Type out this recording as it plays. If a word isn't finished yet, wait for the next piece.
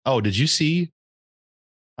Oh, did you see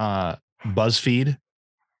BuzzFeed?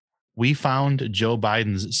 We found Joe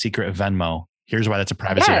Biden's secret Venmo. Here's why that's a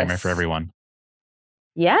privacy nightmare for Yes. everyone.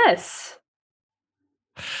 Yes.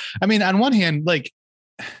 I mean, on one hand, like,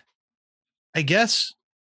 I guess,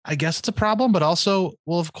 it's a problem, but also,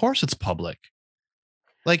 well, of course it's public.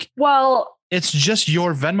 Like, Well, it's just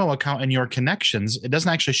your Venmo account and your connections. It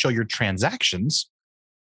doesn't actually show your transactions,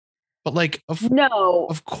 but like, no,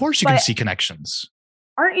 of course you can but see connections.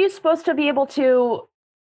 aren't you supposed to be able to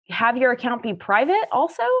have your account be private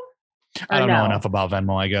also? I Or don't know no? enough about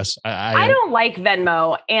Venmo, I guess. I don't like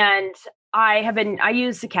Venmo, and I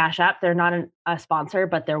use the Cash App. They're not a sponsor,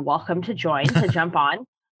 but they're welcome to join to jump on.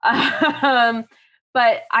 Um,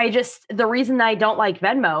 but the reason I don't like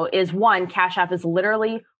Venmo is one, Cash App is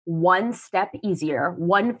literally one step easier,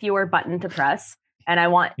 one fewer button to press, and I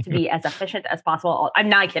want to be as efficient as possible. I'm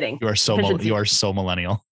not kidding. You are so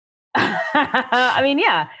millennial. I mean,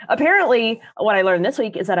 yeah. Apparently, what I learned this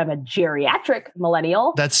week is that I'm a geriatric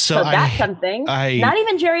millennial. That's that's something. Not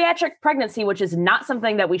even geriatric pregnancy, which is not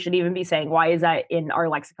something that we should even be saying. Why is that in our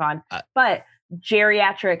lexicon? But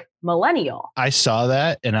geriatric millennial. I saw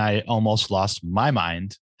that and I almost lost my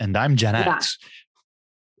mind. And I'm Gen X.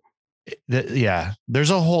 There's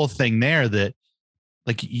a whole thing there that,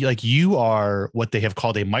 like you are what they have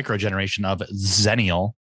called a micro generation of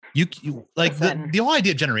Zennial. You like the whole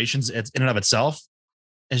idea of generations in and of itself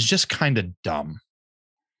is just kind of dumb.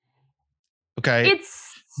 Okay.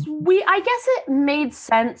 I guess it made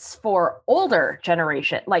sense for older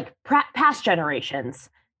generation, like past generations,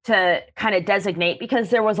 to kind of designate, because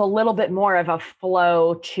there was a little bit more of a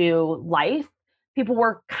flow to life. People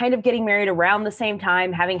were kind of getting married around the same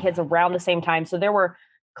time, having kids around the same time. So there were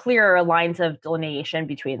clearer lines of delineation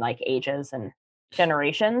between like ages and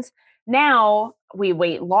generations. Now we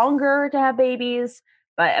wait longer to have babies,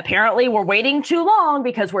 but apparently we're waiting too long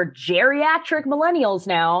because we're geriatric millennials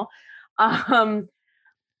now.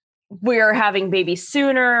 We're having babies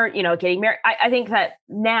sooner, getting married. I think that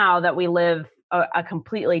now that we live a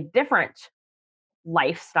completely different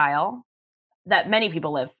lifestyle, that many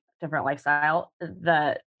people live different lifestyle,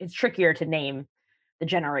 it's trickier to name the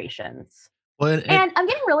generations. And I'm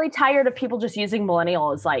getting really tired of people just using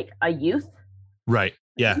millennial as like a youth. Right.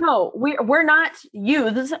 Yeah. No, we're not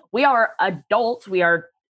youths. We are adults. We are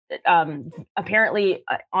apparently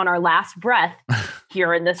on our last breath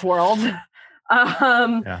here in this world.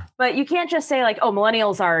 But you can't just say like, oh,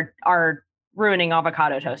 millennials are ruining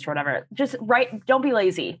avocado toast or whatever. Just don't be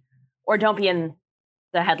lazy, or don't be in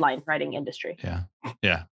the headline writing industry. Yeah.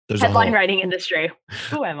 Yeah. There's headline writing industry.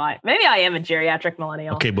 Who am I? Maybe I am a geriatric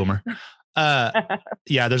millennial. Okay, boomer.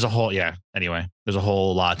 There's a whole anyway, there's a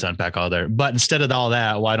whole lot to unpack all there. But instead of all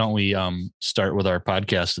that, why don't we start with our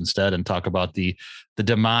podcast instead and talk about the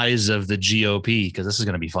demise of the GOP, because this is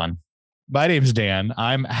going to be fun. My name's Dan.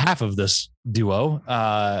 I'm half of this duo.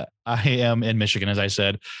 I am in Michigan, as I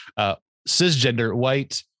said, cisgender,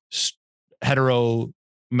 white, hetero,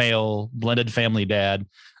 male, blended family dad,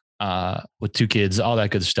 with 2 kids, all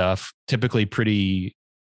that good stuff. Typically pretty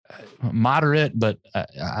moderate, but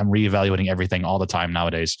I'm reevaluating everything all the time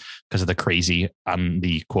nowadays because of the crazy on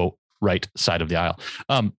the quote right side of the aisle.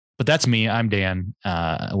 But that's me. I'm Dan.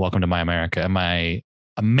 Welcome to My America. And my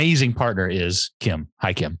amazing partner is Kim.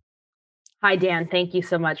 Hi, Kim. Hi, Dan. Thank you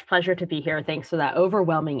so much. Pleasure to be here. Thanks for that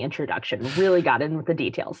overwhelming introduction. Really got in with the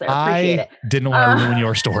details there. Appreciate it. Didn't want to ruin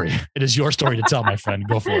your story. It is your story to tell, my friend.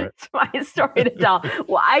 Go for it. It's my story to tell.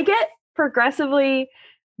 Well, I get progressively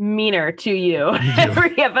meaner to you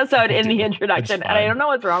every episode in the introduction, and I don't know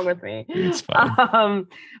what's wrong with me. It's fine.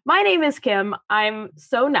 My name is Kim. I'm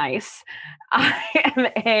so nice. I am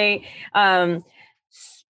a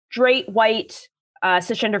straight white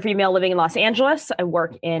cisgender female living in Los Angeles. I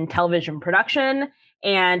work in television production,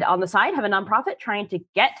 and on the side have a nonprofit trying to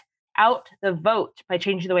get out the vote by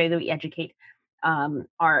changing the way that we educate from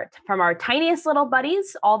our tiniest little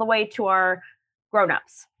buddies all the way to our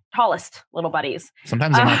grown-ups, tallest little buddies.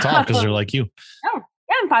 Sometimes they're not tall because they're like you. Oh,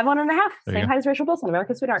 yeah, I'm 5'1.5", same height as Rachel Bilson,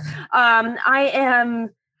 America's sweetheart. I am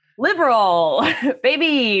liberal,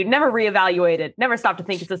 baby, never reevaluated, never stopped to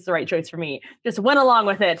think, is this the right choice for me? Just went along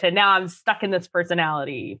with it, and now I'm stuck in this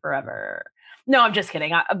personality forever. No, I'm just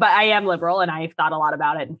kidding. But I am liberal, and I've thought a lot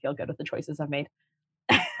about it and feel good with the choices I've made.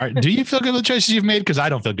 All right. Do you feel good with the choices you've made? Because I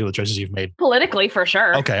don't feel good with the choices you've made. Politically, for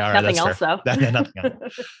sure. Okay, all right. Nothing else, though. Nothing else.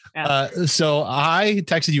 Yeah. So I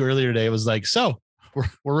texted you earlier today. It was like, so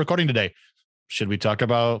we're recording today. Should we talk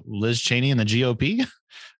about Liz Cheney and the GOP?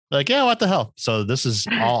 Like, yeah, what the hell? So this is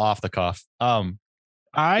all off the cuff.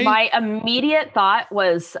 My immediate thought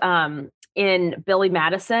was in Billy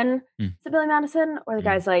Madison. Is it Billy Madison? Or the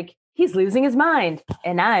guy's like, he's losing his mind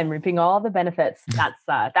and I'm reaping all the benefits.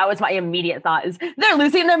 That was my immediate thought is they're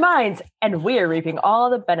losing their minds and we're reaping all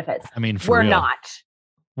the benefits. I mean, we're real. not.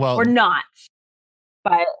 Well, we're not.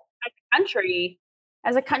 But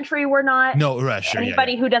as a country, we're not. No, right, sure.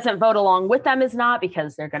 Anybody who doesn't vote along with them is not,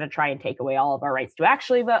 because they're going to try and take away all of our rights to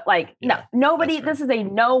actually vote. Like, no, nobody, this is a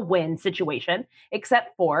no-win situation,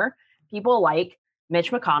 except for people like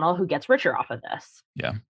Mitch McConnell, who gets richer off of this.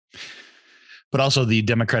 Yeah. But also the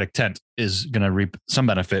Democratic tent is going to reap some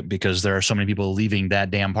benefit because there are so many people leaving that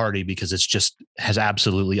damn party because it's just has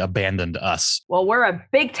absolutely abandoned us. Well, we're a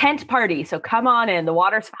big tent party, so come on in. The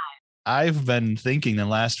water's fine. I've been thinking the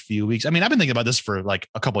last few weeks. I mean, I've been thinking about this for like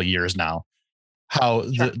a couple of years now, how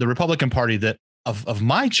the Republican Party that of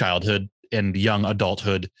my childhood and young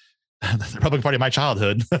adulthood, the Republican Party of my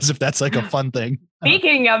childhood, as if that's like a fun thing.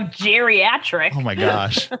 Speaking of geriatric. Oh my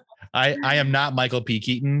gosh. I am not Michael P.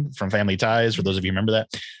 Keaton from Family Ties, for those of you who remember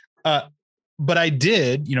that. But I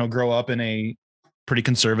did, grow up in a pretty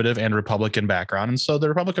conservative and Republican background. And so the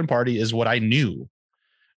Republican Party is what I knew.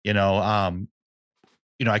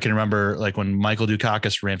 I can remember like when Michael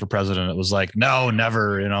Dukakis ran for president, it was like, no,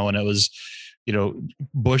 never, and it was,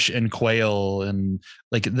 Bush and Quayle and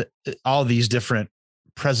like all these different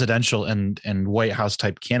presidential and White House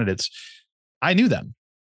type candidates. I knew them.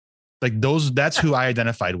 Like that's who I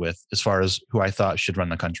identified with as far as who I thought should run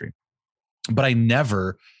the country. But I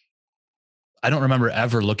don't remember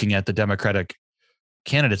ever looking at the Democratic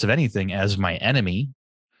candidates of anything as my enemy.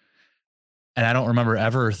 And I don't remember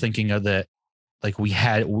ever thinking of that. Like we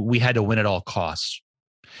had to win at all costs.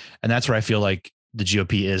 And that's where I feel like the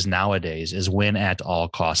GOP is nowadays, is win at all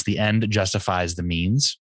costs. The end justifies the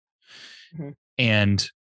means. Mm-hmm. And,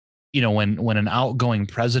 when an outgoing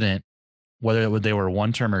president, whether they were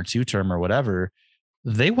one term or two term or whatever,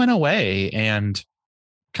 they went away and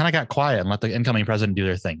kind of got quiet and let the incoming president do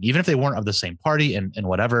their thing, even if they weren't of the same party and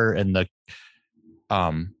whatever. And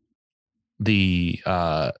the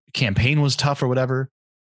campaign was tough or whatever,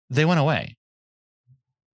 they went away.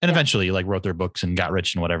 And eventually like wrote their books and got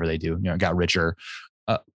rich and whatever they do, got richer.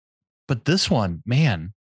 But this one,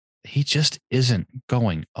 man, he just isn't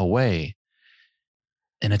going away.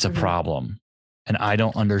 And it's a problem. And I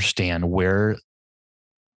don't understand where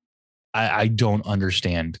I don't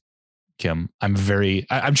understand, Kim.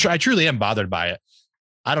 I truly am bothered by it.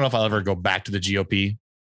 I don't know if I'll ever go back to the GOP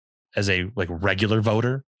as a like regular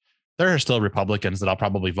voter. There are still Republicans that I'll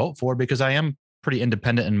probably vote for because I am pretty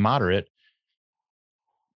independent and moderate.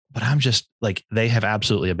 But I'm just like, they have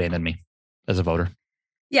absolutely abandoned me as a voter.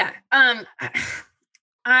 Yeah.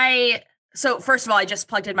 So first of all, I just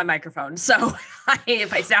plugged in my microphone. So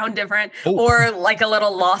if I sound different or like a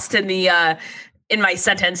little lost in the, in my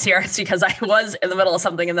sentence here, it's because I was in the middle of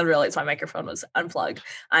something and then realized my microphone was unplugged.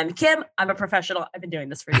 I'm Kim. I'm a professional. I've been doing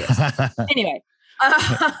this for years. Anyway,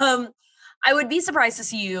 I would be surprised to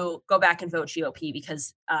see you go back and vote GOP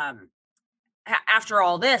because after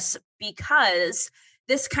all this, because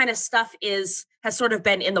this kind of stuff has sort of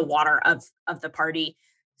been in the water of the party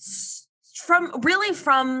from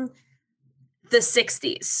the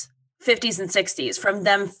 60s, 50s and 60s, from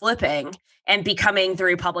them flipping and becoming the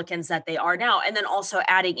Republicans that they are now. And then also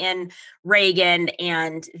adding in Reagan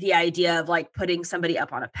and the idea of like putting somebody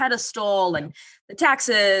up on a pedestal and the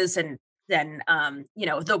taxes and then,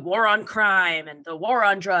 the war on crime and the war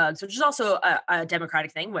on drugs, which is also a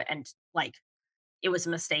Democratic thing. And like, it was a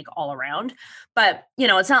mistake all around. But,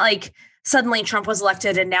 it's not like suddenly Trump was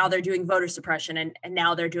elected and now they're doing voter suppression and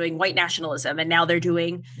now they're doing white nationalism and now they're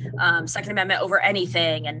doing Second Amendment over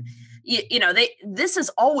anything. And, this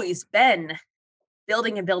has always been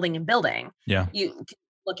building and building and building. Yeah. You can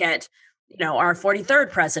look at, our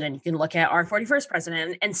 43rd president, you can look at our 41st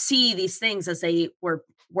president and see these things as they were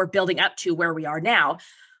building up to where we are now.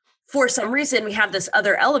 For some reason, we have this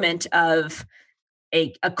other element of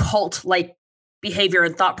a cult-like behavior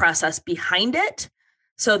and thought process behind it.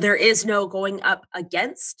 So there is no going up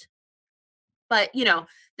against. But,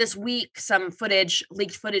 this week, some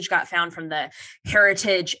leaked footage got found from the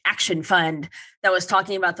Heritage Action Fund that was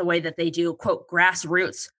talking about the way that they do, quote,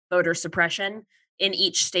 grassroots voter suppression in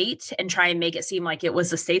each state and try and make it seem like it was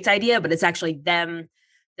the state's idea, but it's actually them,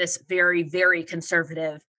 this very, very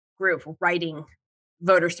conservative group writing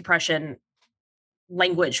voter suppression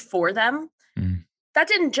language for them. Mm. That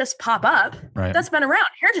didn't just pop up. Right. That's been around.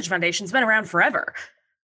 Heritage Foundation's been around forever.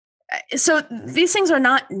 So these things are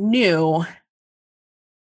not new,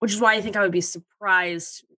 which is why I think I would be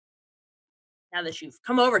surprised now that you've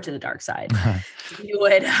come over to the dark side, you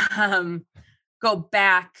would go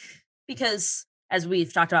back because, as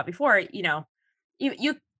we've talked about before,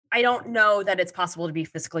 I don't know that it's possible to be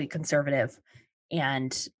fiscally conservative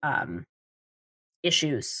and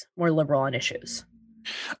issues, more liberal on issues,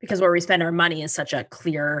 because where we spend our money is such a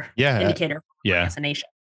clear indicator as a nation.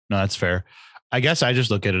 No, that's fair. I guess I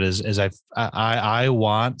just look at it as I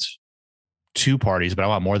want two parties, but I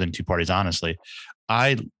want more than two parties. Honestly,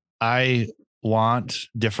 I want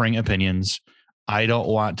differing opinions. I don't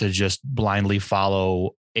want to just blindly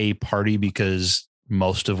follow a party because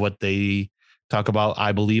most of what they talk about,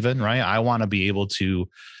 I believe in, right? I want to be able to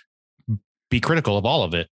be critical of all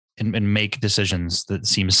of it and make decisions that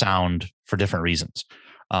seem sound for different reasons.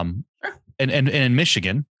 And in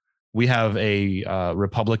Michigan, we have a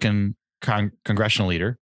Republican congressional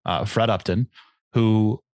leader, Fred Upton,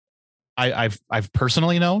 who I've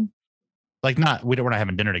personally known. Like, we're not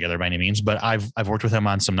having dinner together by any means, but I've worked with him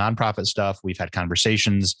on some nonprofit stuff. We've had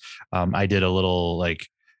conversations. I did a little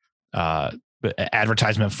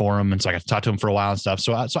advertisement for him, and so I got to talk to him for a while and stuff.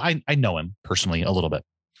 So I know him personally a little bit.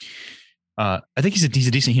 I think he's a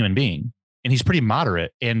decent human being, and he's pretty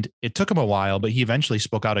moderate. And it took him a while, but he eventually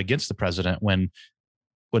spoke out against the president when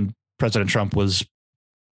President Trump was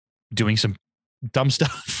doing some dumb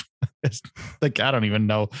stuff. Like, I don't even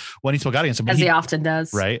know when he spoke out against him, as he often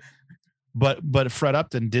does, right? But Fred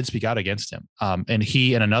Upton did speak out against him. And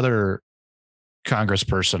he and another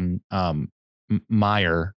congressperson,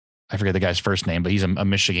 Meyer, I forget the guy's first name, but he's a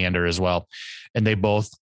Michigander as well. And they both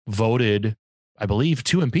voted, I believe,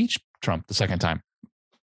 to impeach Trump the second time.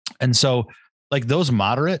 And so, like, those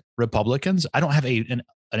moderate Republicans, I don't have an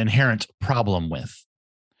inherent problem with,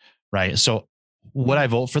 right? So would I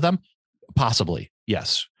vote for them? Possibly,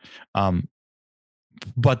 yes.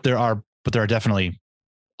 But there are definitely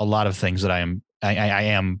a lot of things that I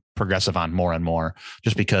am progressive on more and more,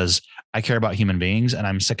 just because I care about human beings, and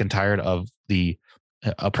I'm sick and tired of the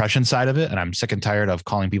oppression side of it. And I'm sick and tired of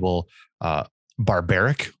calling people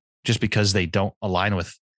barbaric just because they don't align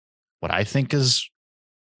with what I think is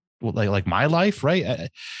like my life. Right.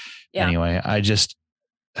 Anyway, I just,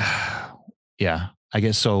 I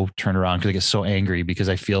get so turned around because I get so angry because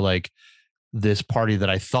I feel like this party that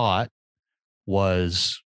I thought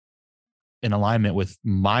was in alignment with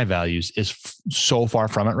my values is so far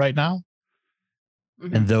from it right now.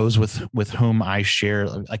 Mm-hmm. And those with whom I share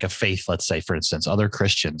like a faith, let's say, for instance, other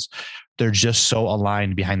Christians, they're just so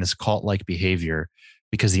aligned behind this cult-like behavior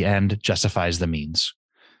because the end justifies the means.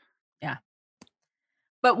 Yeah.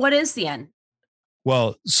 But what is the end?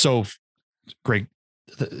 Well, so Greg,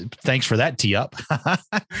 thanks for that tee up.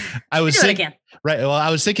 I was thinking, right. Well, I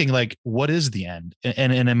was thinking, like, what is the end?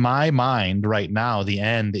 And in my mind right now, the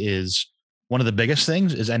end is one of the biggest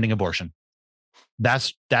things is ending abortion.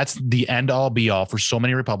 That's the end all be all for so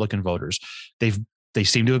many Republican voters. They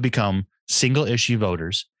seem to have become single issue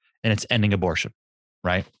voters, and it's ending abortion.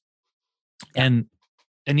 Right. And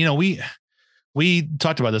you know, we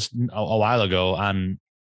talked about this a while ago on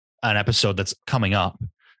an episode that's coming up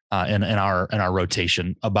in our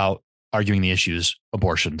rotation about arguing the issues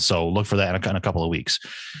abortion. So look for that in a couple of weeks.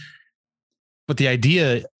 But the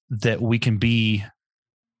idea that we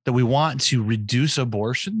want to reduce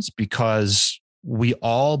abortions because we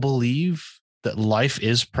all believe that life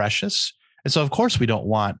is precious. And so of course we don't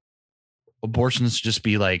want abortions to just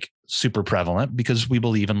be like super prevalent because we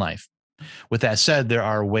believe in life. With that said, there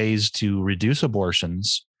are ways to reduce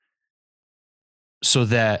abortions so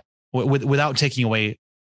that without taking away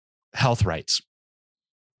health rights.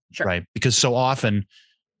 Sure. Right. Because so often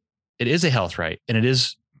it is a health right, and it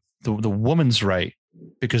is the woman's right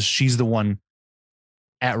because she's the one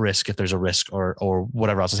at risk if there's a risk or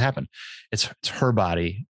whatever else has happened. It's her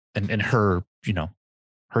body and her,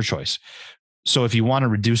 her choice. So if you want to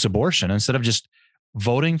reduce abortion, instead of just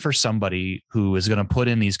voting for somebody who is going to put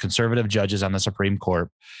in these conservative judges on the Supreme Court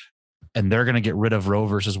and they're going to get rid of Roe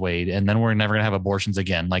versus Wade, and then we're never going to have abortions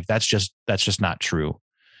again. Like that's just not true.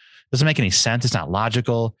 Doesn't make any sense. It's not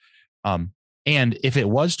logical. And if it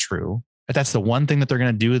was true, if that's the one thing that they're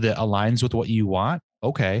going to do that aligns with what you want,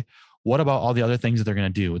 okay. What about all the other things that they're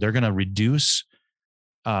going to do? They're going to reduce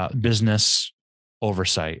business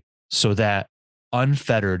oversight so that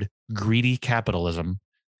unfettered, greedy capitalism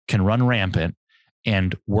can run rampant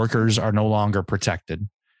and workers are no longer protected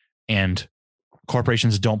and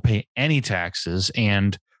corporations don't pay any taxes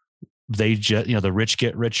and they just, the rich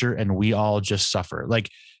get richer and we all just suffer. Like,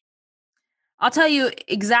 I'll tell you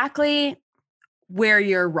exactly where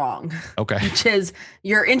you're wrong. Okay. Which is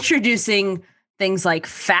you're introducing things like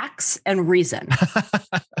facts and reason.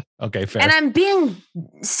 Okay, fair. And I'm being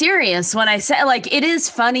serious when I say, like, it is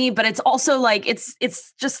funny, but it's also like it's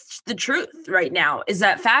just the truth right now is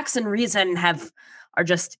that facts and reason are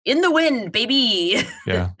just in the wind, baby.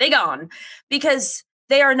 Yeah. They gone because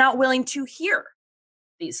they are not willing to hear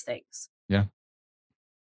these things. Yeah.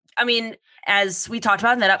 I mean, as we talked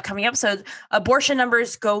about in that upcoming episode, abortion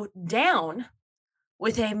numbers go down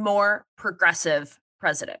with a more progressive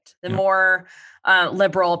president. The more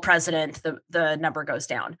liberal president, the number goes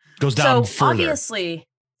down. Goes down so further. Obviously,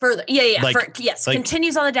 further. Yeah. Like,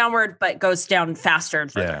 continues on the downward, but goes down faster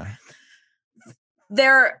and further.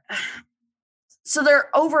 Yeah. They're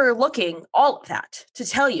overlooking all of that to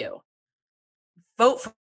tell you, vote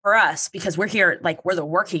for us because we're here, like we're the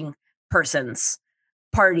working person's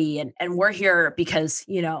party, and we're here because,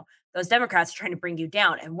 you know, those Democrats are trying to bring you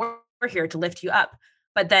down, and we're here to lift you up.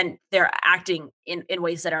 But then they're acting in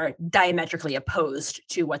ways that are diametrically opposed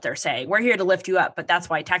to what they're saying. We're here to lift you up, but that's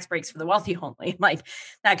why tax breaks for the wealthy only, like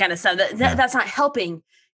that kind of stuff. That's not helping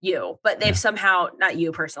you, but they've somehow, not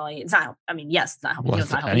you personally, it's not, I mean, yes, it's not helping you,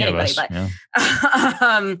 it's not helping anybody,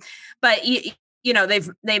 but you know,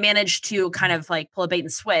 they managed to kind of like pull a bait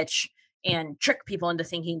and switch and trick people into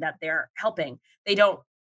thinking that they're helping.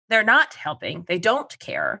 They're not helping. They don't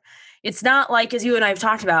care. It's not like, as you and I have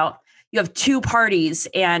talked about, you have two parties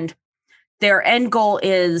and their end goal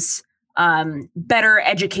is better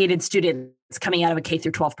educated students coming out of a K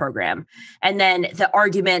through 12 program. And then the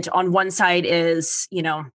argument on one side is, you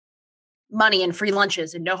know, money and free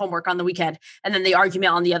lunches and no homework on the weekend. And then the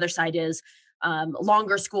argument on the other side is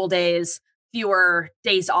longer school days, fewer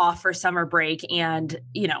days off for summer break, and,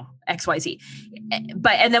 you know, XYZ.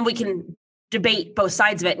 And then we can debate both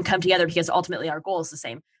sides of it and come together because ultimately our goal is the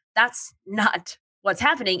same. That's not what's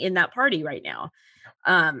happening in that party right now.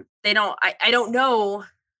 I don't know,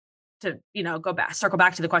 to, you know, circle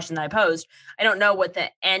back to the question that I posed. I don't know what the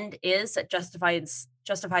end is that justifies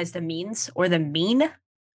the means or the mean,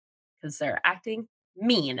 because they're acting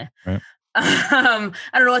mean. Right. I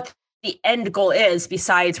don't know what the end goal is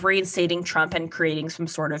besides reinstating Trump and creating some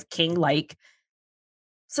sort of king-like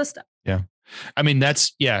system. Yeah. I mean,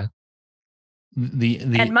 that's, the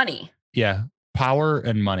and money. Yeah. Power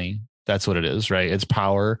and money. That's what it is, right? It's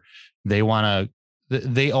power. They want to,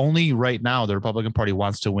 they only right now, the Republican Party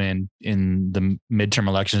wants to win in the midterm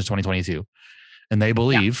elections of 2022. And they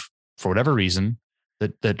believe for whatever reason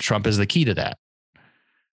that Trump is the key to that.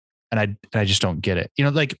 And I just don't get it. You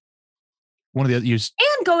know, like one of the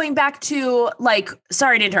and going back to, like,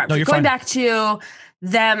 sorry to interrupt. No, you're going fine. Back to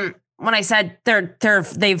them when I said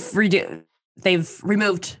they've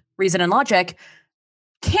removed reason and logic.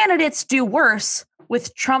 Candidates do worse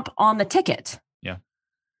with Trump on the ticket. Yeah.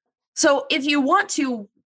 So if you want to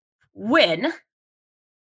win,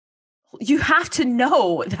 you have to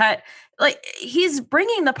know that, like, he's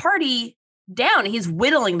bringing the party down. He's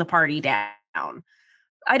whittling the party down.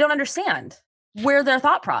 I don't understand where their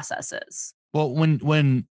thought process is. Well,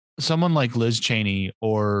 when someone like Liz Cheney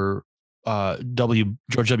or George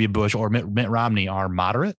W. Bush or Mitt Romney are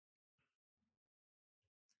moderate,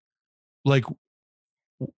 like,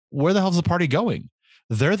 where the hell's the party going?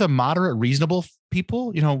 They're the moderate, reasonable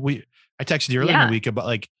people. You know, I texted you earlier in the week about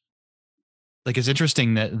like it's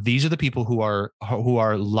interesting that these are the people who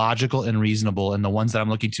are logical and reasonable, and the ones that I'm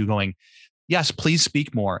looking to going, yes, please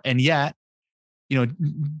speak more. And yet, you know,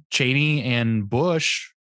 Cheney and Bush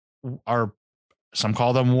are, some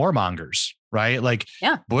call them warmongers, right? Like,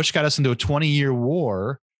 Bush got us into a 20-year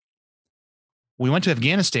war. We went to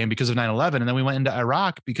Afghanistan because of 9/11, and then we went into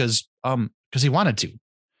Iraq because he wanted to,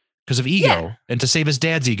 because of ego and to save his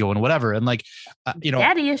dad's ego and whatever. And like, you know,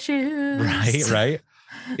 daddy issues. Right.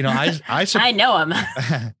 You know, I know him.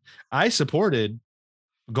 I supported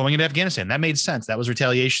going into Afghanistan. That made sense. That was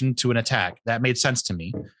retaliation to an attack. That made sense to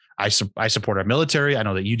me. I support our military. I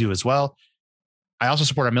know that you do as well. I also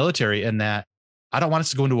support our military in that I don't want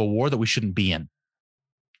us to go into a war that we shouldn't be in.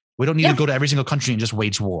 We don't need to go to every single country and just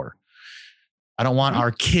wage war. I don't want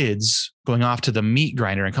our kids going off to the meat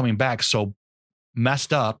grinder and coming back so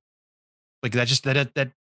messed up. Like that just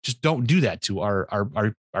don't do that to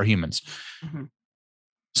our humans. Mm-hmm.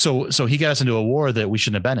 So he got us into a war that we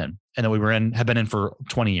shouldn't have been in, and that have been in for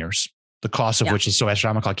 20 years, the cost of which is so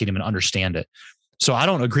astronomical, I can't even understand it. So I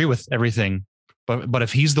don't agree with everything, but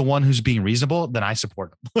if he's the one who's being reasonable, then I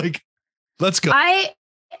support him. Like, let's go.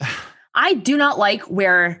 I do not like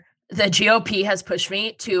where the GOP has pushed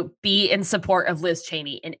me to be in support of Liz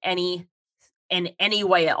Cheney in any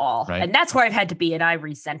way at all. Right. And that's where I've had to be, and I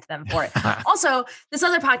resent them for it. Also, this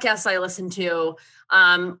other podcast I listen to,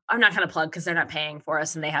 I'm not going to plug because they're not paying for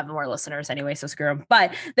us and they have more listeners anyway, so screw them.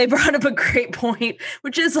 But they brought up a great point,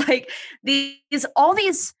 which is like all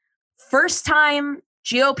these first-time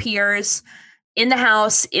GOPers in the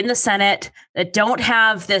House, in the Senate, that don't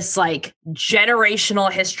have this like generational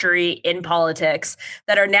history in politics,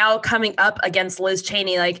 that are now coming up against Liz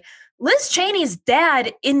Cheney. Like, Liz Cheney's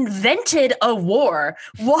dad invented a war.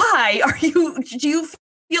 Why do you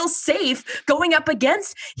feel safe going up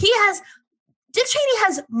against. Dick Cheney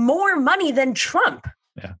has more money than Trump.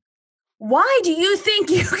 Yeah. Why do you think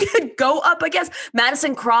you could go up against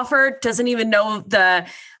Madison Crawford? Doesn't even know the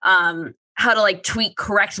how to like tweet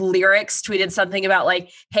correct lyrics. Tweeted something about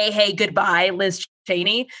like, hey, goodbye, Liz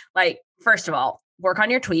Cheney. Like, first of all, work on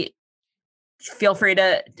your tweet. Feel free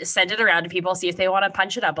to send it around to people, see if they want to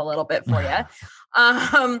punch it up a little bit for you.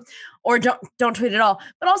 Or don't tweet at all.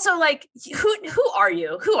 But also, like, who are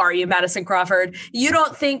you? Who are you, Madison Crawford? You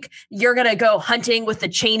don't think you're gonna go hunting with the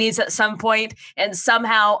Cheneys at some point and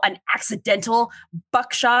somehow an accidental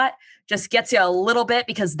buckshot just gets you a little bit?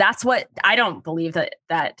 Because that's what I don't believe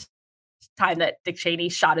that time that Dick Cheney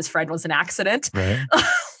shot his friend was an accident. Right.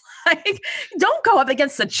 Like, don't go up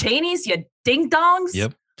against the Cheneys, you ding dongs.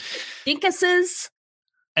 Yep. Dinkuses.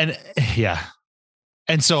 And yeah.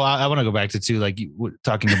 And so I want to go back to too, like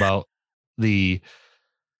talking about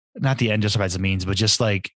not the end justifies the means, but just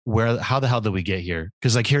like how the hell did we get here?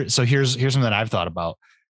 Because like here's something that I've thought about.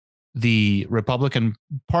 The Republican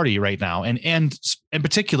Party right now, and in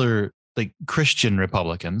particular, like Christian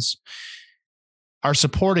Republicans, are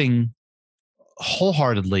supporting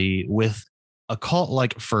wholeheartedly with a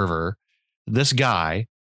cult-like fervor this guy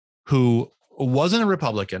who wasn't a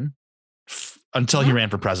Republican until he ran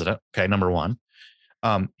for president. Okay, number one.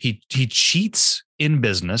 He cheats in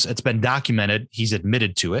business. It's been documented. He's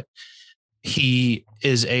admitted to it. He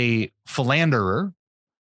is a philanderer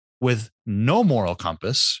with no moral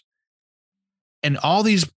compass, and all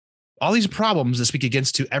these problems that speak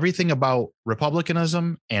against to everything about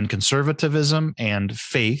republicanism and conservatism and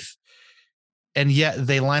faith. And yet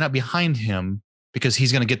they line up behind him because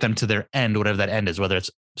he's going to get them to their end, whatever that end is, whether it's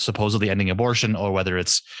supposedly ending abortion or whether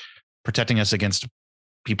it's protecting us against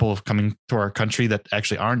people coming to our country that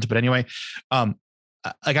actually aren't. But anyway, like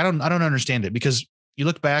I don't understand it, because you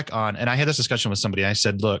look back on, and I had this discussion with somebody. I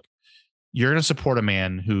said, look, you're going to support a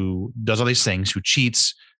man who does all these things, who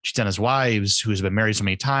cheats on his wives, who's been married so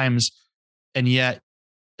many times. And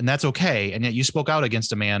that's okay. And yet you spoke out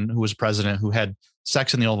against a man who was president, who had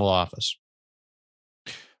sex in the Oval Office.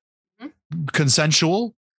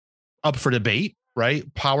 Consensual, up for debate,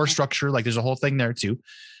 right? Power structure, like there's a whole thing there too.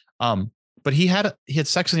 But he had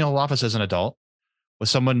sex in the Oval Office as an adult with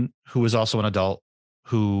someone who was also an adult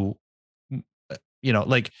who,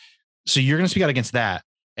 like, so you're going to speak out against that.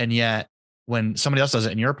 And yet when somebody else does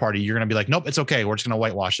it in your party, you're going to be like, nope, it's okay. We're just going to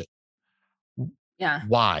whitewash it. Yeah.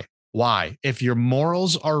 Why? If your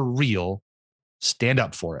morals are real, stand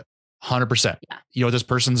up for it. 100%. Yeah. You know what this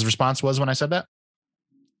person's response was when I said that?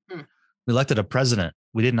 We elected a president.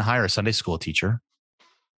 We didn't hire a Sunday school teacher.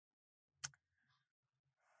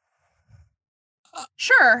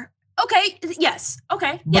 Sure. Okay. Yes.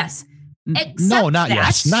 Okay. But yes. No, not that.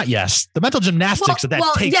 Yes. Not yes. The mental gymnastics of that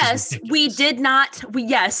takes. Yes, we did not.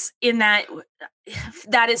 Yes, in that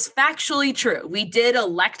is factually true. We did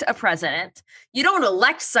elect a president. You don't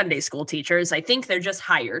elect Sunday school teachers. I think they're just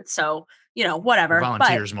hired. So, whatever.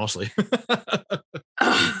 Volunteers mostly.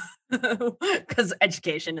 Because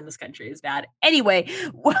education in this country is bad. Anyway,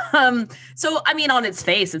 so I mean, on its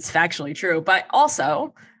face, it's factually true, but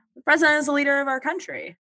also the president is the leader of our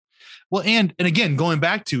country. Well, and again, going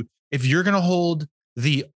back to, if you're going to hold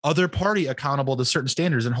the other party accountable to certain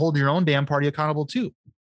standards, and hold your own damn party accountable too.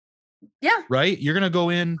 Yeah. Right. You're going to go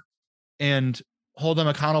in and hold them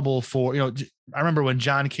accountable for, I remember when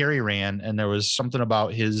John Kerry ran and there was something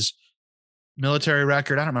about his military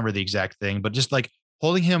record. I don't remember the exact thing, but just like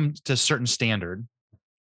holding him to a certain standard,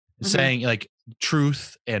 saying like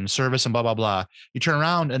truth and service and blah, blah, blah. You turn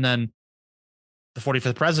around and then the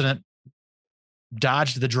 45th president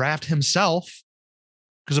dodged the draft himself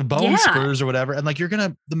because of bone spurs or whatever. And like,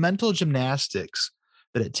 the mental gymnastics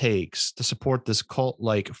that it takes to support this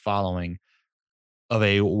cult-like following of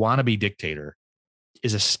a wannabe dictator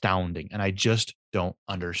is astounding. And I just don't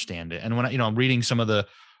understand it. And when I'm reading some of the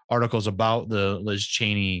articles about the Liz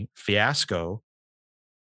Cheney fiasco,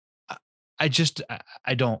 I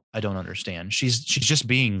don't understand. She's just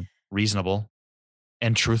being reasonable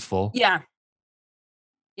and truthful. Yeah.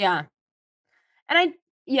 Yeah. And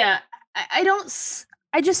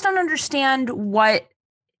I just don't understand what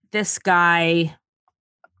this guy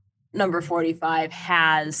number 45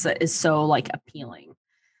 has that is so like appealing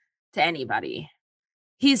to anybody.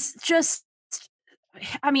 He's just,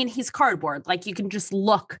 he's cardboard. Like, you can just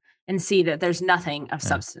look and see that there's nothing of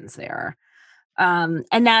substance there. And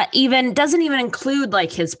that doesn't even include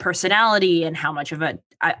like his personality and how much of a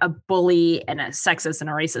bully and a sexist and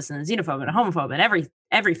a racist and a xenophobe and a homophobe and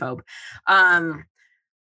every phobe,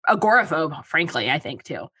 agoraphobe, frankly, I think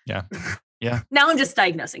too. Yeah. Yeah. Now I'm just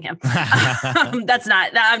diagnosing him. I'm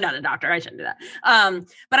not a doctor. I shouldn't do that.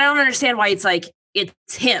 But I don't understand why it's like,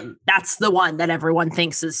 it's him. That's the one that everyone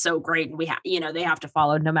thinks is so great. And they have to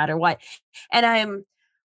follow no matter what. And I'm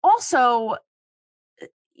also,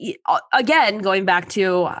 again, going back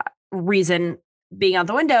to reason being out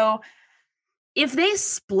the window. If they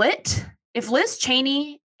split, if Liz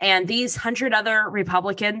Cheney and these 100 other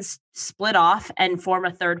Republicans split off and form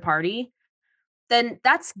a third party, then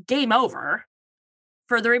that's game over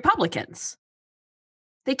for the Republicans.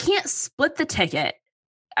 They can't split the ticket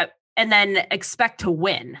and then expect to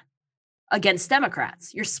win against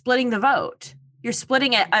Democrats. You're splitting the vote. You're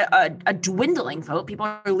splitting a dwindling vote. People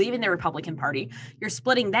are leaving the Republican Party. You're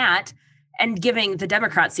splitting that and giving the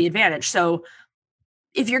Democrats the advantage. So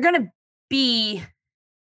if you're going to be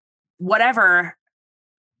whatever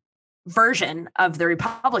version of the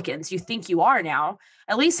Republicans you think you are now,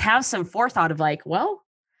 at least have some forethought of like, well,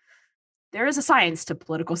 there is a science to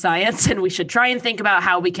political science, and we should try and think about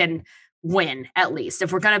how we can win, at least.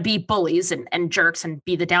 If we're going to be bullies and jerks and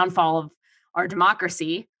be the downfall of our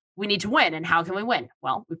democracy, we need to win. And how can we win?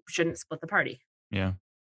 Well, we shouldn't split the party. Yeah.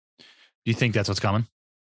 Do you think that's what's coming?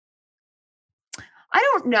 I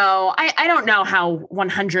don't know. I don't know how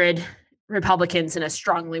 100 Republicans in a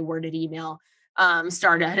strongly worded email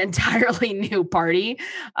start an entirely new party.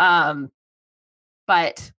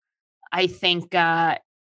 But I think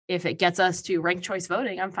if it gets us to ranked choice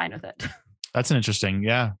voting, I'm fine with it. That's an interesting,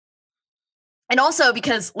 yeah. And also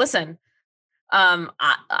because, listen, I'm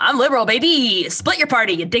liberal, baby. Split your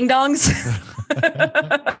party, you ding dongs.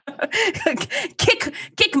 kick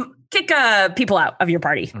people out of your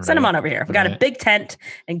party. Right. Send them on over here. We got a big tent,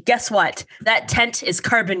 and guess what? That tent is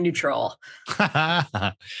carbon neutral.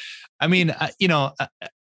 I mean,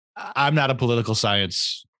 I'm not a political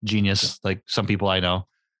science genius like some people I know.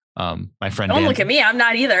 My friend. Don't look at me. I'm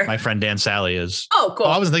not either. My friend Dan Sally is. Oh, cool. Oh,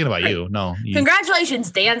 I wasn't thinking about you. No.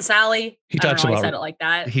 Congratulations, Dan Sally. He talks about. He said it like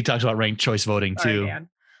that. He talks about ranked choice voting too,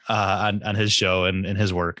 on his show and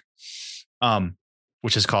his work,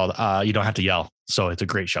 which is called "You Don't Have to Yell." So it's a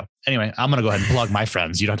great show. Anyway, I'm gonna go ahead and plug my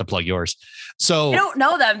friends. You don't have to plug yours. So I don't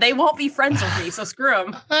know them. They won't be friends with me. So screw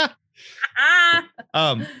them.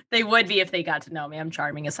 They would be if they got to know me. I'm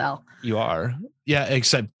charming as hell. You are, yeah,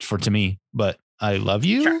 except for to me, but. I love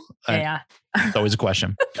you. Sure. Yeah. It's always a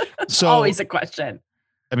question. So always a question.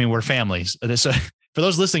 I mean, we're families. So for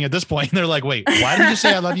those listening at this point, they're like, wait, why did you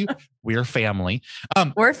say I love you? We're family.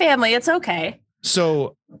 We're family. It's okay.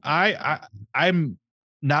 So I'm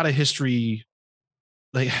not a history.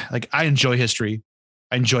 Like I enjoy history.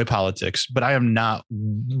 I enjoy politics, but I am not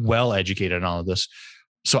well educated in all of this.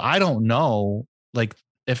 So I don't know, like,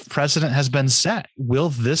 if precedent has been set, will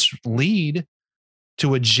this lead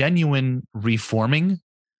to a genuine reforming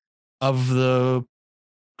of the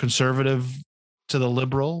conservative to the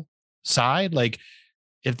liberal side? Like,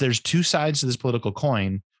 if there's two sides to this political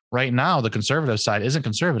coin right now, the conservative side isn't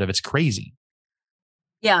conservative. It's crazy.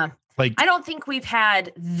 Yeah. Like, I don't think we've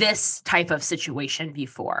had this type of situation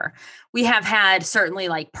before. We have had certainly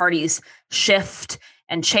like parties shift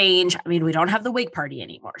and change. I mean, we don't have the Whig Party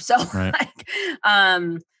anymore. So right. A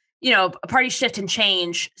party shift and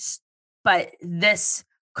change. But this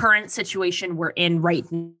current situation we're in right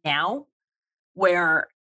now, where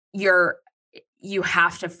you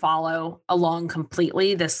have to follow along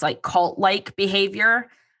completely, this like cult-like behavior,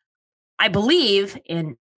 I believe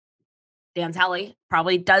in Dan Sally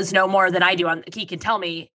probably does know more than I do. He can tell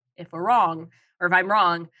me if we're wrong or if I'm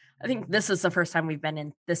wrong. I think this is the first time we've been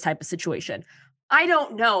in this type of situation. I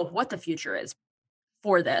don't know what the future is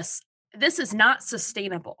for this. This is not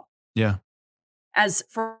sustainable. Yeah. As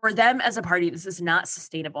for them as a party, this is not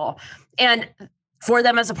sustainable. And for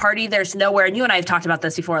them as a party, there's nowhere, and you and I have talked about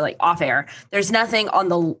this before, like off air, there's nothing on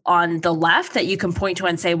the left that you can point to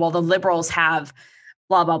and say, well, the liberals have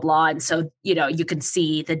blah, blah, blah. And so, you can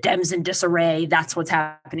see the Dems in disarray. That's what's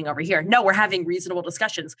happening over here. No, we're having reasonable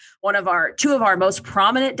discussions. Two of our most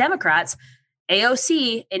prominent Democrats,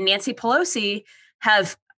 AOC and Nancy Pelosi,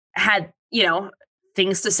 have had,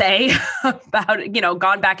 things to say about,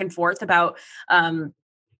 gone back and forth about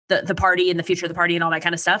the party and the future of the party and all that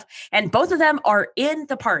kind of stuff. And both of them are in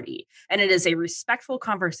the party, and it is a respectful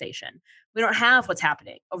conversation. We don't have what's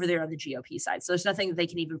happening over there on the GOP side. So there's nothing that they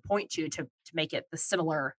can even point to make it a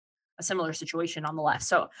similar situation on the left.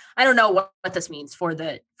 So I don't know what this means for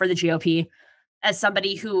the GOP as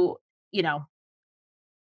somebody who,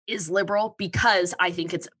 is liberal, because I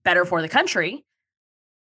think it's better for the country.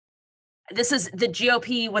 This is the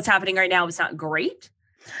GOP. What's happening right now is not great.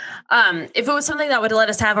 If it was something that would let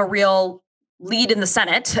us have a real lead in the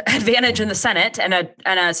Senate, advantage in the Senate, and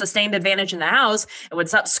a sustained advantage in the House, and would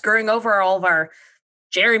stop screwing over all of our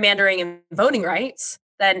gerrymandering and voting rights,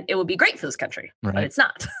 then it would be great for this country. Right. But it's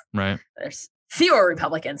not. Right. There's fewer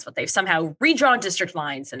Republicans, but they've somehow redrawn district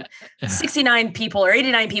lines, and 69 people or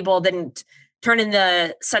 89 people didn't turn in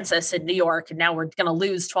the census in New York, and now we're going to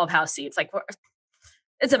lose 12 House seats. Like,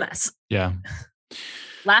 it's a mess. Yeah.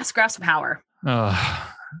 Last grasp of power. And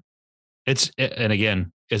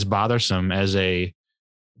again, it's bothersome as a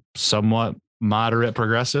somewhat moderate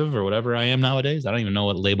progressive or whatever I am nowadays. I don't even know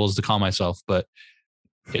what labels to call myself, but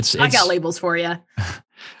it's I got labels for you.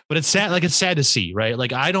 But it's sad. Like, it's sad to see, right?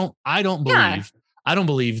 Like, I don't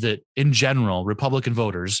believe that in general, Republican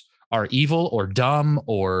voters are evil or dumb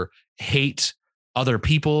or hate other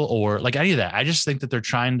people or like any of that. I just think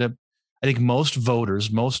that I think most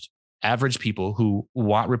voters, most average people who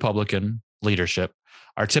want Republican leadership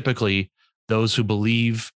are typically those who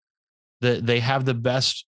believe that they have the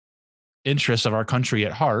best interests of our country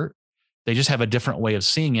at heart. They just have a different way of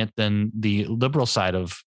seeing it than the liberal side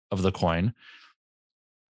of the coin.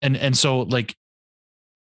 And so, like,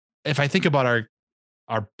 if I think about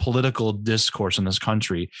our political discourse in this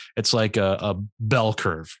country, it's like a bell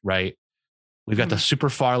curve, right? We've got the super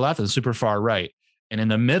far left and super far right. And in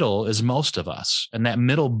the middle is most of us. And that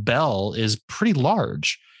middle bell is pretty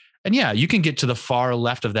large. And yeah, you can get to the far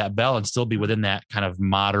left of that bell and still be within that kind of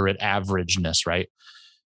moderate averageness, right?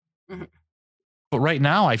 Mm-hmm. But right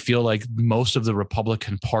now, I feel like most of the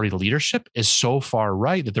Republican Party leadership is so far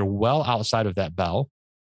right that they're well outside of that bell.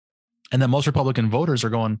 And then most Republican voters are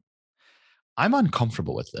going, I'm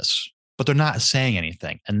uncomfortable with this, but they're not saying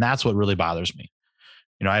anything. And that's what really bothers me.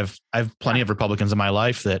 You know, I have plenty of Republicans in my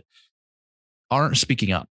life that aren't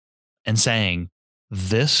speaking up and saying,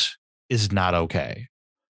 this is not okay.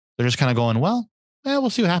 They're just kind of going, well, we'll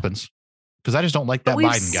see what happens. Because I just don't like that Biden guy.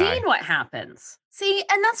 We've seen what happens. See,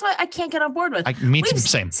 and that's what I can't get on board with. We've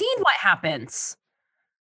seen what happens.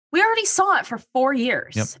 We already saw it for 4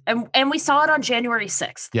 years. Yep. And we saw it on January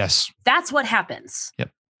 6th. Yes. That's what happens.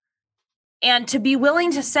 Yep. And to be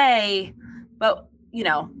willing to say, but, you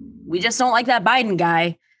know, we just don't like that Biden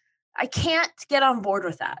guy. I can't get on board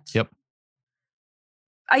with that. Yep.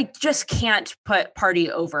 I just can't put party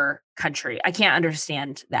over country. I can't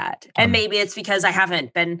understand that. And maybe it's because I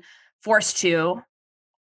haven't been forced to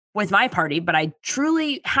with my party, but I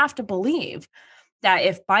truly have to believe that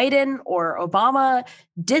if Biden or Obama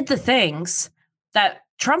did the things that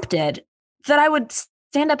Trump did, that I would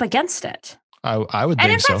stand up against it. I would think so.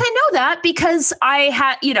 And in fact, I know that because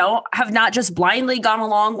I have not just blindly gone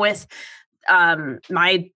along with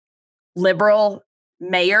my liberal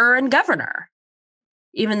mayor and governor,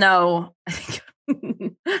 even though I think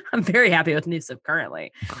I'm very happy with Newsom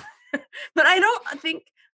currently. But I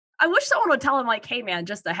wish someone would tell him, like, hey man,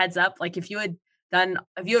 just a heads up. Like, if you had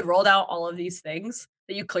rolled out all of these things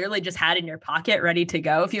that you clearly just had in your pocket ready to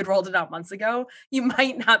go, if you had rolled it out months ago, you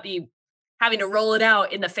might not be having to roll it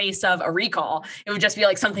out in the face of a recall. It would just be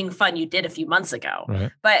like something fun you did a few months ago.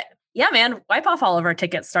 Right. But yeah, man, wipe off all of our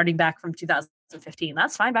tickets starting back from 2015.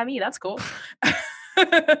 That's fine by me. That's cool.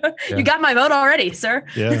 Yeah. You got my vote already, sir.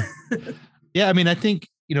 Yeah. Yeah. I mean, I think,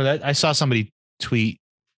 that I saw somebody tweet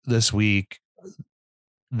this week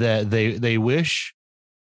that they wish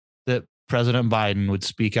that President Biden would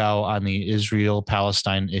speak out on the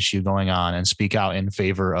Israel-Palestine issue going on and speak out in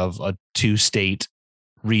favor of a 2-state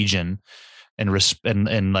region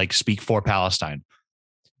and like speak for Palestine.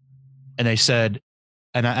 And they said,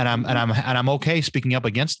 and I'm okay speaking up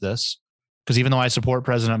against this because even though I support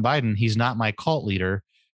President Biden, he's not my cult leader,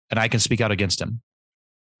 and I can speak out against him.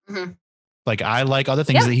 Mm-hmm. Like, I like other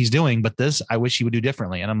things that he's doing, but this I wish he would do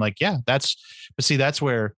differently. And I'm like, yeah, that's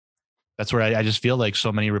where I just feel like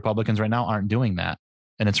so many Republicans right now aren't doing that.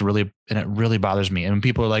 And it really bothers me. And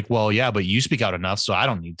people are like, well, yeah, but you speak out enough, so I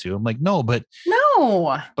don't need to. I'm like, no,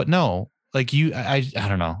 like I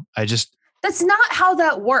don't know. That's not how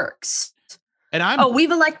that works. And we've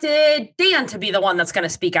elected Dan to be the one that's going to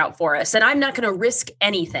speak out for us, and I'm not going to risk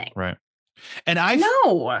anything. Right. And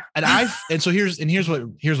so here's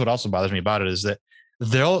what also bothers me about it is that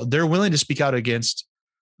they're willing to speak out against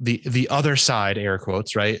the other side, air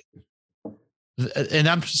quotes, right? And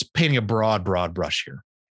I'm just painting a broad brush here.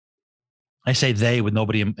 I say they with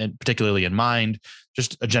nobody particularly in mind,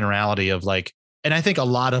 just a generality of like, and I think a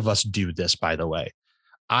lot of us do this, by the way.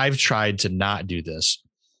 I've tried to not do this.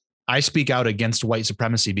 I speak out against white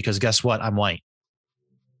supremacy because guess what? I'm white.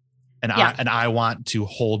 And I want to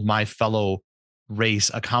hold my fellow race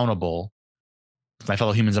accountable my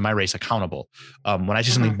fellow humans in my race accountable. When I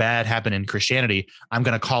see something bad happen in Christianity, I'm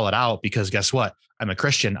going to call it out because guess what? I'm a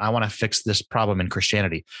Christian. I want to fix this problem in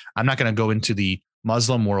Christianity. I'm not going to go into the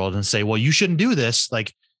Muslim world and say, well, you shouldn't do this.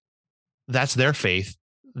 Like, that's their faith.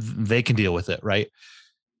 They can deal with it. Right.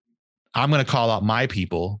 I'm going to call out my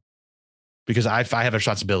people because I have a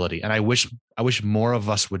responsibility, and I wish more of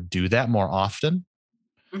us would do that more often,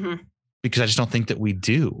 because I just don't think that we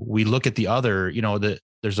do. We look at the other,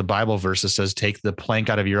 there's a Bible verse that says, take the plank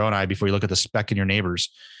out of your own eye before you look at the speck in your neighbor's.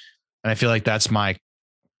 And I feel like that's my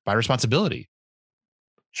responsibility.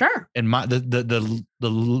 Sure. And the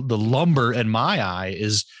lumber in my eye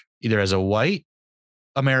is either as a white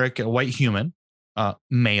human,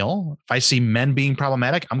 male. If I see men being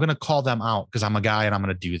problematic, I'm going to call them out because I'm a guy and I'm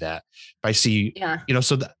going to do that. If I see,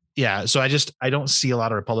 so I don't see a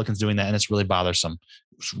lot of Republicans doing that. And it's really bothersome.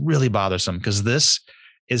 It's really bothersome because this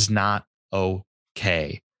is not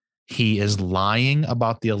okay. He is lying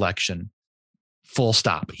about the election. Full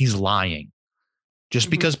stop. He's lying. Just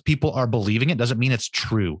because people are believing it doesn't mean it's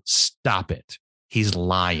true. Stop it. He's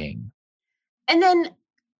lying. And then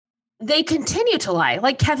they continue to lie.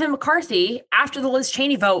 Like Kevin McCarthy, after the Liz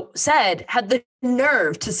Cheney vote, had the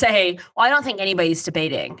nerve to say, well, I don't think anybody's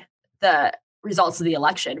debating the results of the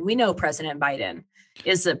election. We know President Biden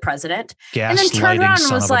is the president. And then turned around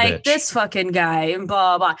and was like, this fucking guy and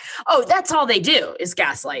blah, blah. Oh, that's all they do is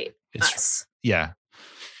gaslight us. Yeah.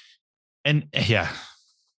 And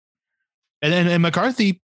And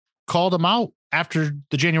McCarthy called him out after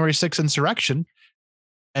the January 6th insurrection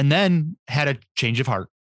and then had a change of heart.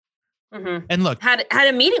 And look, had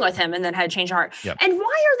a meeting with him and then had a change of heart. Yep. And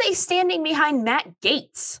why are they standing behind Matt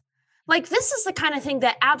Gaetz? Like, this is the kind of thing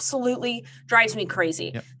that absolutely drives me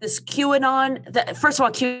crazy. Yep. This QAnon, first of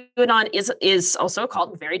all, QAnon is also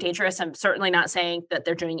called very dangerous. I'm certainly not saying that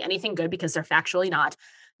they're doing anything good because they're factually not.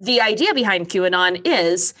 The idea behind QAnon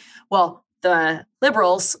is, well, the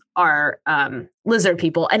liberals are lizard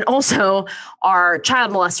people and also are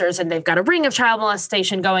child molesters, and they've got a ring of child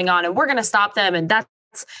molestation going on, and we're going to stop them. And that's,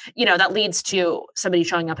 that leads to somebody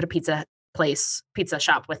showing up at a pizza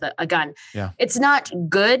shop with a gun. Yeah. It's not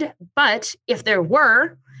good, but if there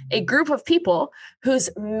were a group of people whose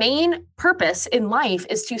main purpose in life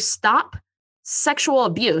is to stop sexual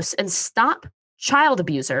abuse and stop child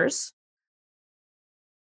abusers,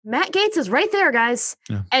 Matt Gaetz is right there, guys.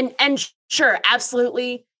 Yeah. And sure,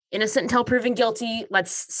 absolutely innocent until proven guilty.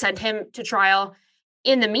 Let's send him to trial.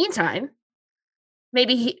 In the meantime,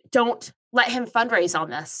 maybe don't let him fundraise on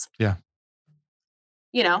this. Yeah.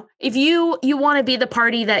 If you want to be the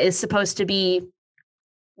party that is supposed to be,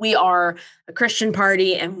 we are a Christian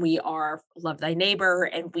party and we are love thy neighbor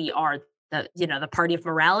and we are the party of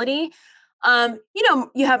morality.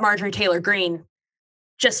 You have Marjorie Taylor Greene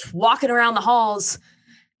just walking around the halls,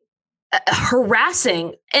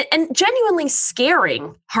 harassing and genuinely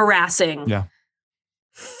harassing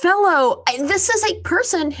this is a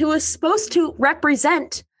person who is supposed to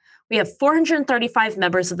represent. We have 435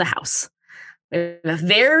 members of the House. We have a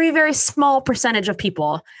very, very small percentage of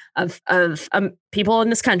people of people in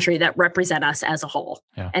this country that represent us as a whole.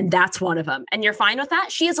 Yeah. And that's one of them. And you're fine with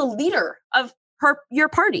that. She is a leader of your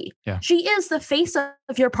party. Yeah. She is the face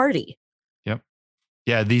of your party. Yep.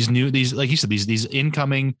 Yeah. These like you said, these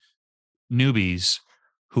incoming newbies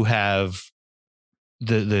who have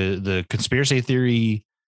the conspiracy theory,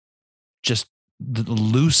 just the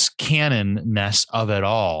loose cannonness of it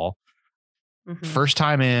all. First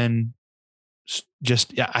time in,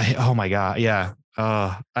 oh my God. Yeah.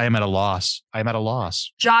 I am at a loss.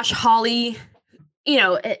 Josh Hawley,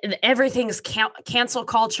 everything's cancel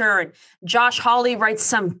culture. And Josh Hawley writes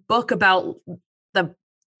some book about the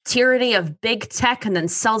tyranny of big tech and then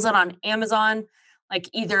sells it on Amazon. Like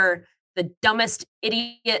either the dumbest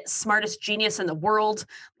idiot, smartest genius in the world.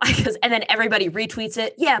 And then everybody retweets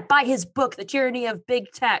it. Yeah, buy his book, The Tyranny of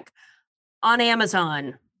Big Tech, on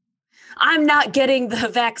Amazon. I'm not getting the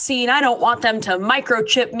vaccine. I don't want them to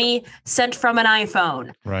microchip me, sent from an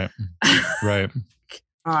iPhone. Right. Right.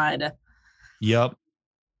 God. Yep.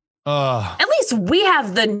 At least we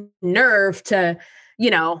have the nerve to,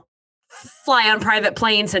 fly on private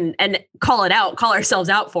planes and call ourselves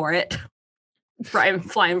out for it.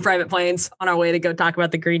 Flying private planes on our way to go talk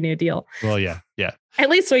about the Green New Deal. Well, yeah. At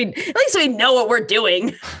least we know what we're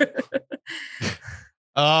doing.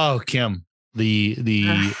 Oh, Kim,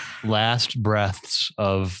 the last breaths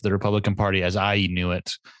of the Republican Party as I knew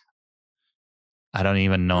it. I don't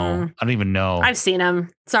even know. I've seen them.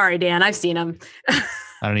 Sorry, Dan. I've seen them.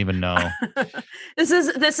 I don't even know. This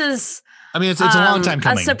is. I mean, it's a long time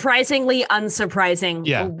coming. A surprisingly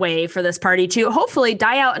unsurprising way for this party to hopefully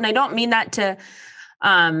die out. And I don't mean that to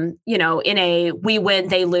in a we win,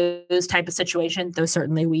 they lose type of situation, though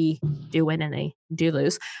certainly we do win and they do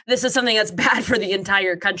lose. This is something that's bad for the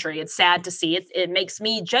entire country. It's sad to see. It makes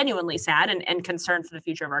me genuinely sad and concerned for the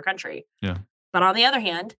future of our country. Yeah. But on the other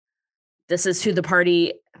hand, this is who the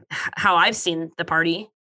party, how I've seen the party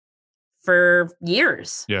for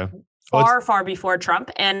years. Yeah. Far before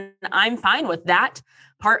Trump. And I'm fine with that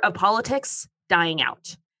part of politics dying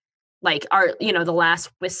out. Like the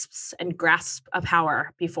last wisps and grasp of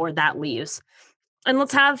power before that leaves. And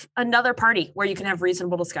let's have another party where you can have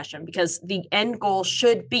reasonable discussion, because the end goal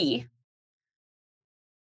should be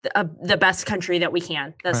the best country that we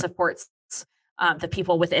can, that supports the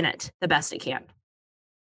people within it the best it can.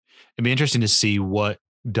 It'd be interesting to see what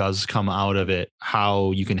does come out of it,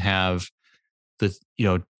 how you can have the,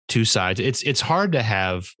 two sides. It's hard to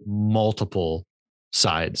have multiple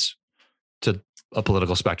sides to a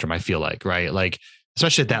political spectrum, I feel like, right? Like,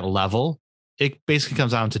 especially at that level, it basically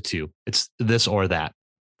comes down to two. It's this or that.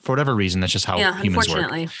 For whatever reason, that's just how humans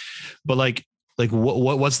work. But like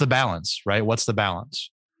what's the balance, right? What's the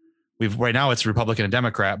balance? Right now it's Republican and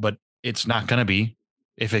Democrat, but it's not going to be,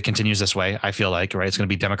 if it continues this way, I feel like, right? It's going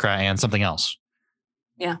to be Democrat and something else.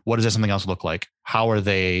 Yeah. What does that something else look like? How are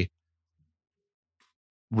they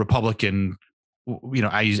Republican?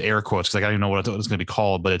 I use air quotes because I don't even know what it's going to be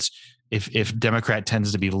called, but it's if Democrat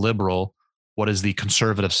tends to be liberal, what is the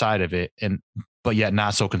conservative side of it? But yet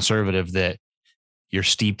not so conservative that you're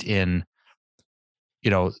steeped in,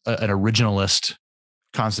 an originalist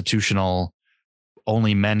constitutional,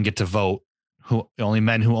 only men get to vote, only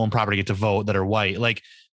men who own property get to vote that are white. Like,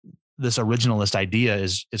 this originalist idea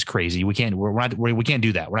is crazy. We can't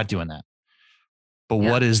do that. We're not doing that. But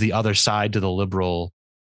what is the other side to the liberal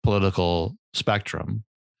political spectrum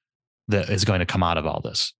that is going to come out of all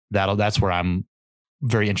this? That's where I'm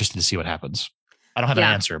very interested to see what happens. I don't have an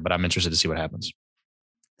answer, but I'm interested to see what happens.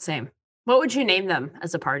 Same. What would you name them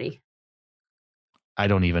as a party? I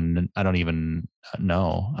don't even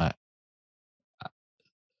know. I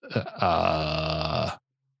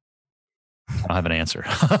don't have an answer.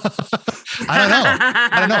 I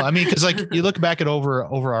don't know. I mean, because like you look back at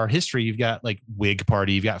over our history, you've got like Whig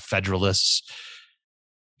Party, you've got Federalists,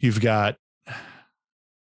 you've got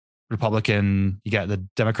Republican, you got the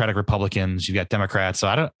Democratic Republicans, you've got Democrats. So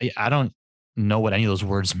I don't know what any of those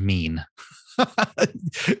words mean.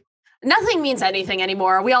 Nothing means anything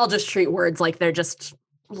anymore. We all just treat words like they're just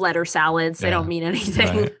letter salads. They don't mean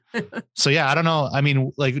anything. Right. So I don't know. I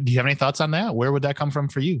mean, like, do you have any thoughts on that? Where would that come from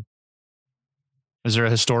for you? Is there a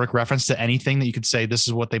historic reference to anything that you could say this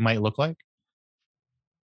is what they might look like?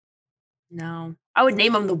 No, I would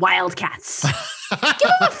name them the Wildcats. Give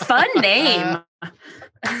them a fun name.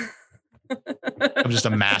 I'm just a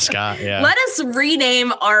mascot. Yeah. Let us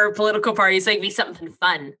rename our political party so it can be something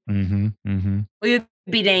fun. Mm-hmm, mm-hmm. We would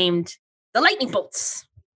be named the Lightning Bolts.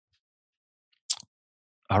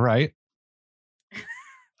 All right.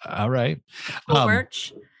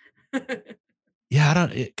 Merch. Yeah, I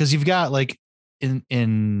don't, because you've got like in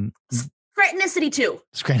Scrantonicity 2.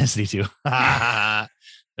 Scrantonicity 2.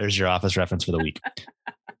 There's your Office reference for the week.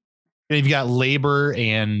 And you've got Labor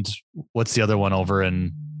and what's the other one over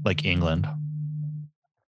in like England?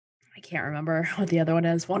 I can't remember what the other one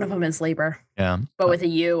is. One of them is Labor. Yeah. But with a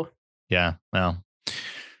U. Yeah. Well,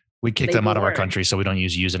 we kicked them out of our country, so we don't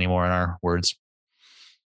use U's anymore in our words.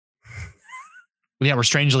 Yeah, we're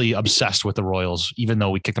strangely obsessed with the Royals, even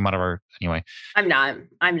though we kicked them out of our anyway. I'm not.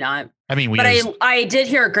 I mean, I did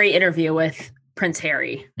hear a great interview with Prince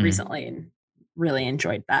Harry recently and really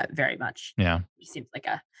enjoyed that very much. Yeah. He seems like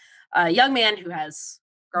a young man who has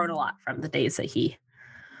grown a lot from the days that he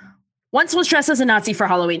once was dressed as a Nazi for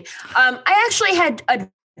Halloween. I actually had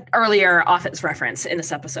an earlier Office reference in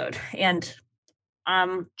this episode, and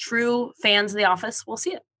true fans of The Office will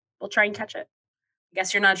see it. We'll try and catch it. I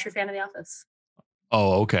guess you're not a true fan of The Office.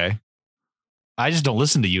 Oh, okay. I just don't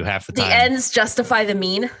listen to you half the time. The ends justify the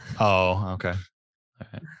mean. Oh, okay. All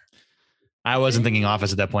right. I wasn't thinking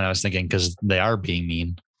Office at that point. I was thinking because they are being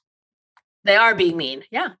mean. They are being mean.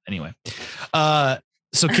 Yeah. Anyway.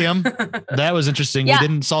 So Kim, that was interesting. Yeah. We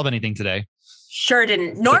didn't solve anything today. Sure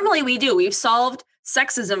didn't. Normally we do. We've solved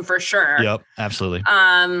sexism for sure. Yep, absolutely.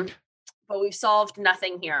 But we've solved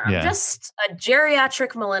nothing here. Yeah. I'm just a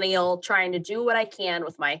geriatric millennial trying to do what I can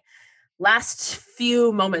with my last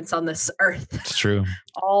few moments on this earth. It's true.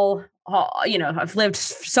 All I've lived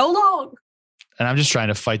so long. And I'm just trying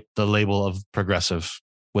to fight the label of progressive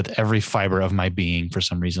with every fiber of my being for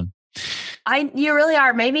some reason. You really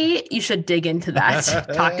are. Maybe you should dig into that.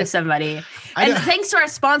 Talk to somebody. And thanks to our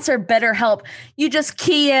sponsor, BetterHelp, you just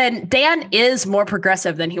key in. Dan is more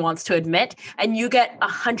progressive than he wants to admit, and you get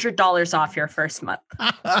 $100 off your first month.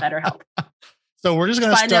 BetterHelp. So we're just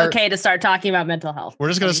going to start. Okay to start talking about mental health. We're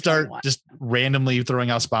just going to start just randomly throwing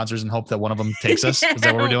out sponsors and hope that one of them takes us. Is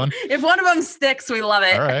that what we're doing? If one of them sticks, we love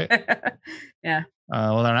it. All right. Yeah.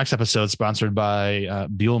 Well, our next episode is sponsored by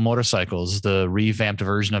Buell Motorcycles, the revamped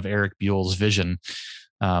version of Eric Buell's Vision.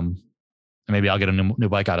 Maybe I'll get a new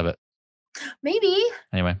bike out of it. Maybe.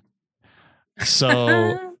 Anyway.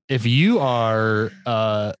 So if you are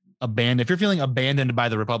if you're feeling abandoned by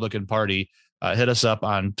the Republican Party, hit us up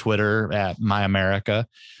on Twitter at MyAmericaPod.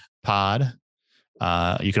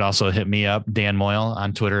 You can also hit me up, Dan Moyle,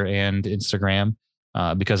 on Twitter and Instagram,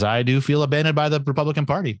 because I do feel abandoned by the Republican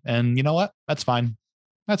Party. And you know what? That's fine.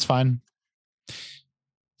 That's fine.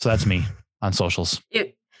 So that's me on socials.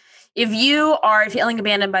 If you are feeling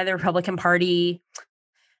abandoned by the Republican Party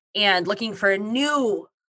and looking for a new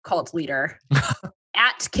cult leader,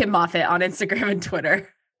 at Kim Moffitt on Instagram and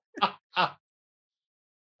Twitter.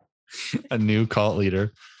 A new cult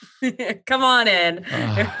leader. Come on in.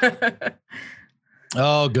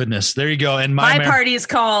 Oh goodness. There you go. And my party is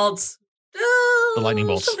called the Lightning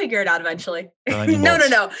Bolts. We'll figure it out eventually.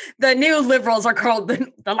 No. The new liberals are called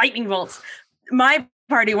the Lightning Bolts. My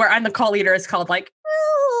party, where I'm the cult leader, is called it's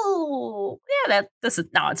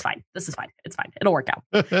fine. This is fine. It's fine. It'll work out.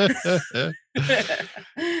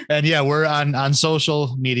 And yeah, we're on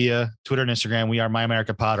social media, Twitter and Instagram. We are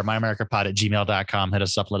MyAmericaPod or MyAmericaPod@gmail.com. Hit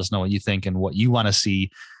us up. Let us know what you think and what you want to see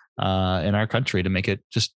in our country to make it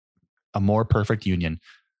just a more perfect union.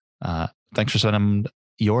 Thanks for spending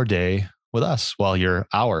your day with us. Well, your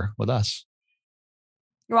hour with us.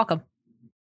 You're welcome.